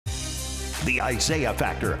The Isiah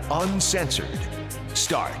Factor Uncensored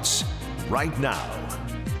starts right now.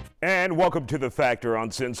 And welcome to The Factor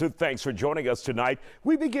Uncensored. Thanks for joining us tonight.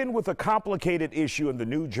 We begin with a complicated issue in the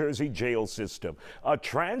New Jersey jail system. A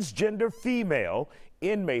transgender female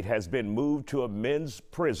inmate has been moved to a men's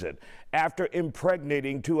prison after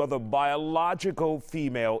impregnating two other biological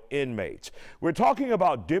female inmates. We're talking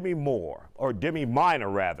about Demi Minor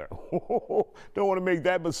rather. Don't want to make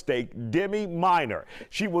that mistake. Demi Minor.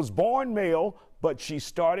 She was born male, but she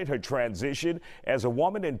started her transition as a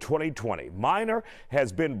woman in 2020. Minor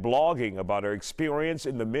has been blogging about her experience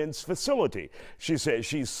in the men's facility. She says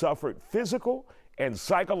she suffered physical and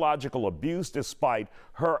psychological abuse despite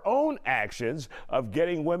her own actions of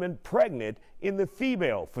getting women pregnant in the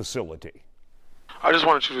female facility. I just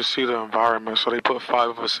wanted you to see the environment, so they put 5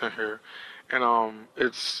 of us in here, and I'm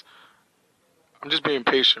just being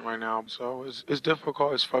patient right now, so it's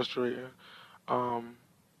difficult, it's frustrating. I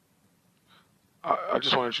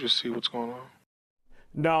just wanted you to see what's going on.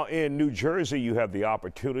 Now, in New Jersey, you have the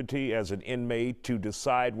opportunity as an inmate to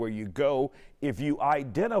decide where you go if you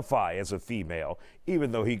identify as a female,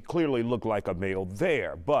 even though he clearly looked like a male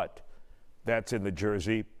there. But that's in the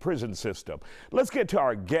Jersey prison system. Let's get to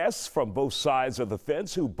our guests from both sides of the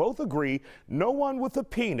fence who both agree no one with a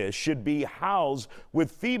penis should be housed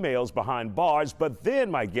with females behind bars. But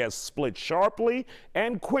then my guests split sharply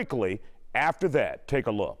and quickly after that. Take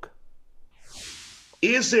a look.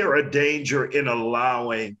 Is there a danger in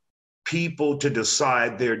allowing people to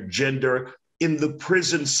decide their gender in the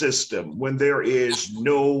prison system when there is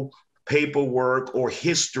no paperwork or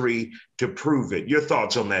history to prove it? Your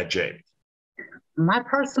thoughts on that, Jamie? My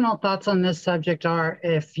personal thoughts on this subject are,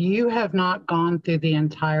 if you have not gone through the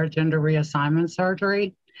entire gender reassignment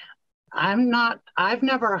surgery, I've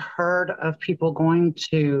never heard of people going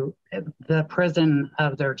to the prison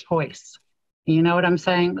of their choice. You know what I'm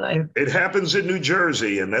saying? It happens in New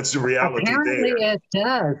Jersey, and that's the reality apparently there. It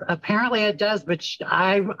does. Apparently it does, but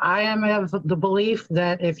I am of the belief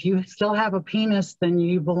that if you still have a penis, then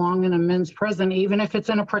you belong in a men's prison, even if it's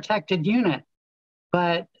in a protected unit.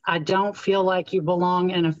 But I don't feel like you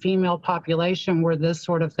belong in a female population where this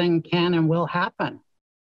sort of thing can and will happen.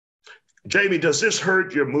 Jamie, does this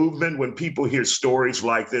hurt your movement when people hear stories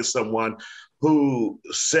like this? Someone who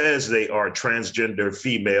says they are transgender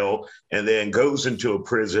female and then goes into a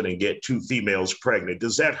prison and get 2 females pregnant.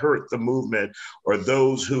 Does that hurt the movement or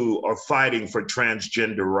those who are fighting for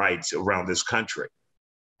transgender rights around this country?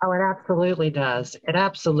 Oh, it absolutely does. It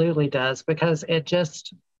absolutely does, because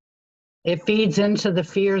it feeds into the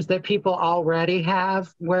fears that people already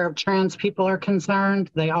have where trans people are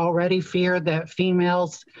concerned. They already fear that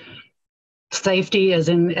females' safety is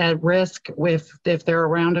at risk if they're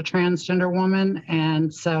around a transgender woman.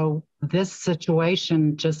 And so this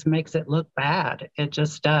situation just makes it look bad. It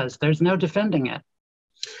just does. There's no defending it.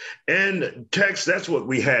 And Tex, that's what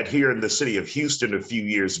we had here in the city of Houston a few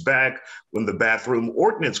years back when the bathroom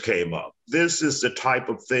ordinance came up. This is the type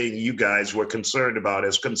of thing you guys were concerned about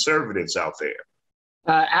as conservatives out there.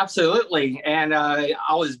 Absolutely. And I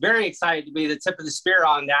was very excited to be the tip of the spear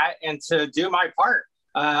on that and to do my part.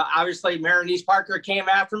 Obviously, Marinese Parker came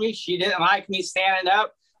after me. She didn't like me standing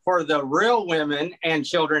up for the real women and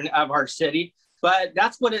children of our city. But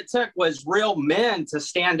that's what it took, was real men to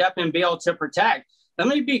stand up and be able to protect. Let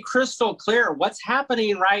me be crystal clear. What's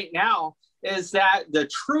happening right now is that the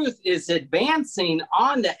truth is advancing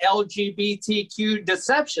on the LGBTQ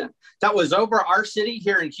deception that was over our city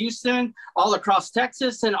here in Houston, all across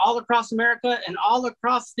Texas, and all across America, and all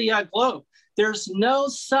across the globe. There's no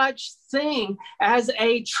such thing as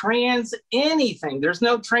a trans anything. There's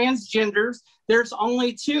no transgenders. There's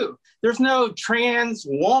only 2. There's no trans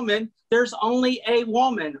woman. There's only a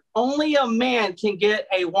woman. Only a man can get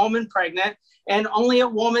a woman pregnant, and only a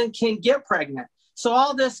woman can get pregnant. So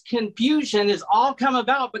all this confusion is all come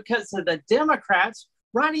about because of the Democrats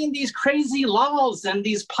writing these crazy laws and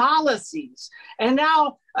these policies. And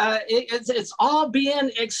now it's all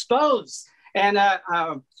being exposed. And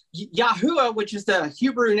Yahuwah, which is the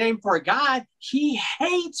Hebrew name for God, he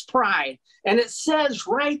hates pride. And it says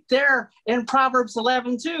right there in Proverbs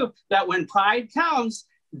 11:2 that when pride comes,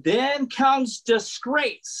 then comes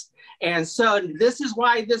disgrace. And so this is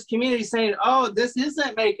why this community is saying, oh, this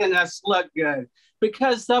isn't making us look good.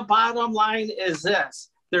 Because the bottom line is this: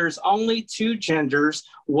 there's only 2 genders.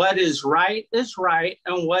 What is right,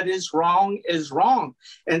 and what is wrong is wrong.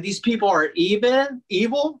 And these people are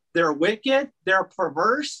evil, they're wicked, they're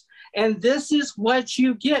perverse, and this is what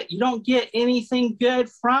you get. You don't get anything good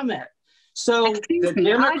from it. So the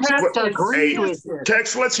Democrats agree with this.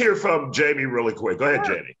 Tex, let's hear from Jamie really quick. Go ahead,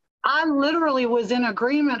 Jamie. I literally was in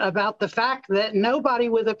agreement about the fact that nobody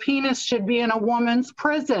with a penis should be in a woman's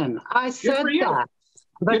prison. I said that.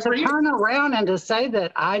 But to turn around and to say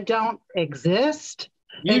that I don't exist,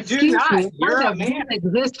 you do not. You're a man.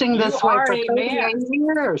 Existing this way for 38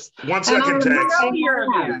 years. 1 second, Tex. You're a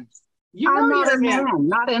man. I'm not a man,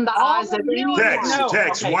 not in the eyes of anyone.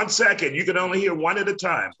 Tex, 1 second. You can only hear one at a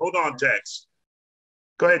time. Hold on, Tex.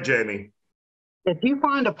 Go ahead, Jamie. If you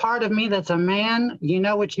find a part of me that's a man, you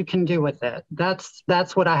know what you can do with it. That's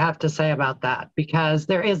what I have to say about that, because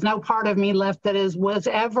there is no part of me left that was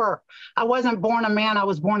ever. I wasn't born a man, I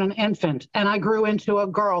was born an infant, and I grew into a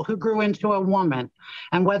girl who grew into a woman.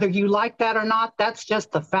 And whether you like that or not, that's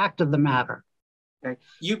just the fact of the matter. Okay.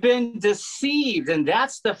 You've been deceived, and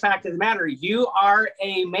that's the fact of the matter. You are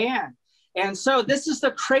a man. And so this is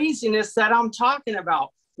the craziness that I'm talking about.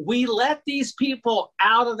 We let these people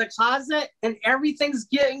out of the closet and everything's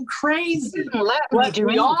getting crazy. What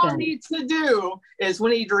we all need to do is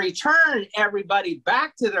we need to return everybody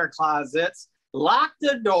back to their closets, lock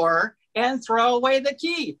the door, and throw away the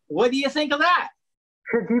key. What do you think of that?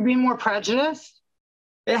 Could you be more prejudiced?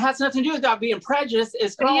 It has nothing to do with that being prejudiced.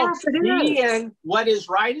 It's called being what is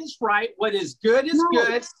right, what is good,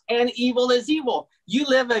 and evil is evil. You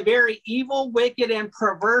live a very evil, wicked, and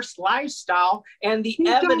perverse lifestyle, and the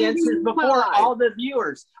evidence is before all the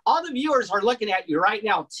viewers. All the viewers are looking at you right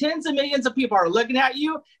now. Tens of millions of people are looking at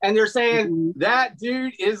you, and they're saying, that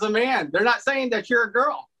dude is a man. They're not saying that you're a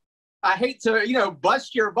girl. I hate to,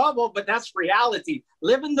 bust your bubble, but that's reality.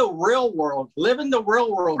 Live in the real world. Live in the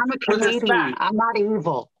real world. I'm a comedian. I'm not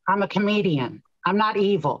evil. I'm a comedian. I'm not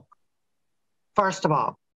evil. First of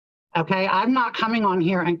all, okay? I'm not coming on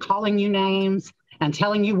here and calling you names and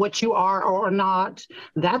telling you what you are or not.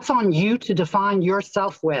 That's on you to define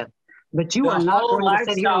yourself with. But you are not going to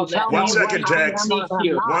sit here and tell me 1 second, Tex. what I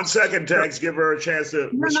am. 1 second, Tex. Give her a chance to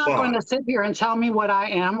respond. You're not going to sit here and tell me what I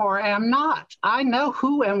am or am not. I know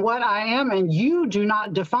who and what I am, and you do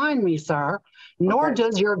not define me, sir, nor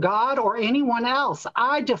does your God or anyone else.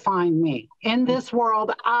 I define me. In this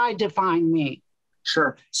world, I define me.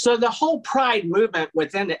 Sure. So the whole pride movement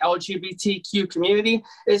within the LGBTQ community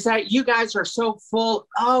is that you guys are so full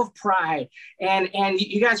of pride, and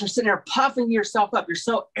you guys are sitting there puffing yourself up. You're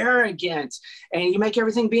so arrogant, and you make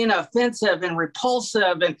everything being offensive and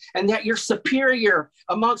repulsive, and that you're superior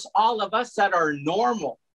amongst all of us that are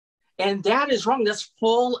normal. And that is wrong. That's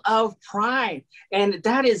full of pride, and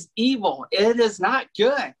that is evil. It is not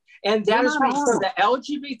good. And that is wrong. So the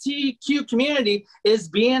LGBTQ community is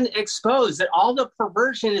being exposed, that all the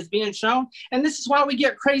perversion is being shown. And this is why we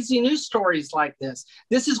get crazy news stories like this.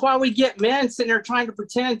 This is why we get men sitting there trying to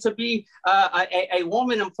pretend to be a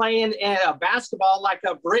woman and playing a basketball like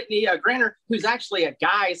a Brittany Griner, who's actually a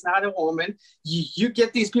guy, it's not a woman. You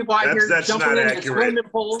get these people out here jumping in the swimming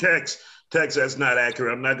pool. Tex, that's not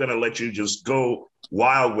accurate. I'm not going to let you just go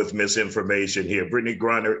wild with misinformation here. Brittany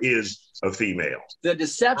Griner is a female. The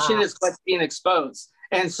deception is what's being exposed.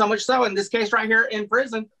 And so much so in this case right here in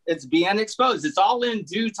prison, it's being exposed. It's all in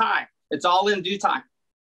due time. It's all in due time.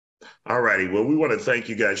 All righty. Well, we want to thank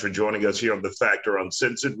you guys for joining us here on The Factor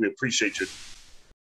Uncensored. We appreciate you